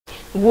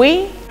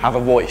We have a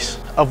voice.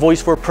 A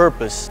voice for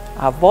purpose.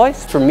 a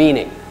voice for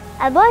meaning.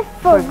 A voice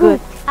for good.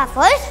 A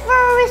voice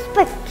for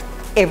respect.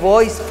 A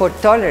voice for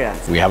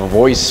tolerance. We have a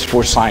voice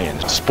for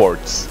science,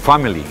 sports,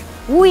 family.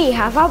 We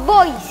have a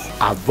voice.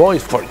 A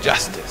voice for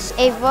justice.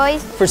 A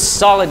voice For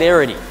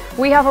solidarity.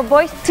 We have a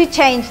voice to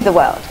change the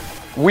world.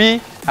 We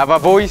have a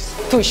voice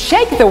To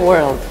shake the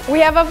world. We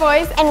have a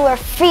voice. and we're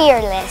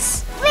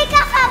fearless. We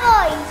have a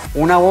voice.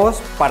 Una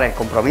voz para el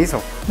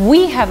compromiso.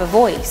 We have a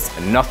voice.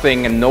 and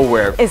nothing and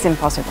nowhere. It's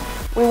impossible.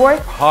 We work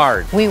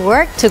Hard. We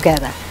work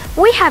together.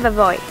 We have a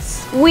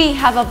voice. We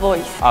have a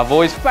voice. A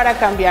voice para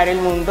cambiar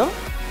el mundo.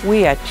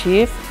 We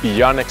achieve.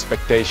 beyond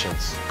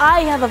expectations.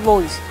 I have a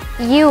voice.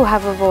 You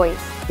have a voice.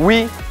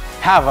 We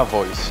have a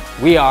voice.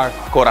 We are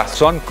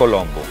Corazón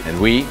Colombo. And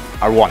we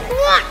are one.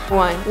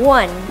 One.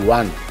 One.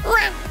 One.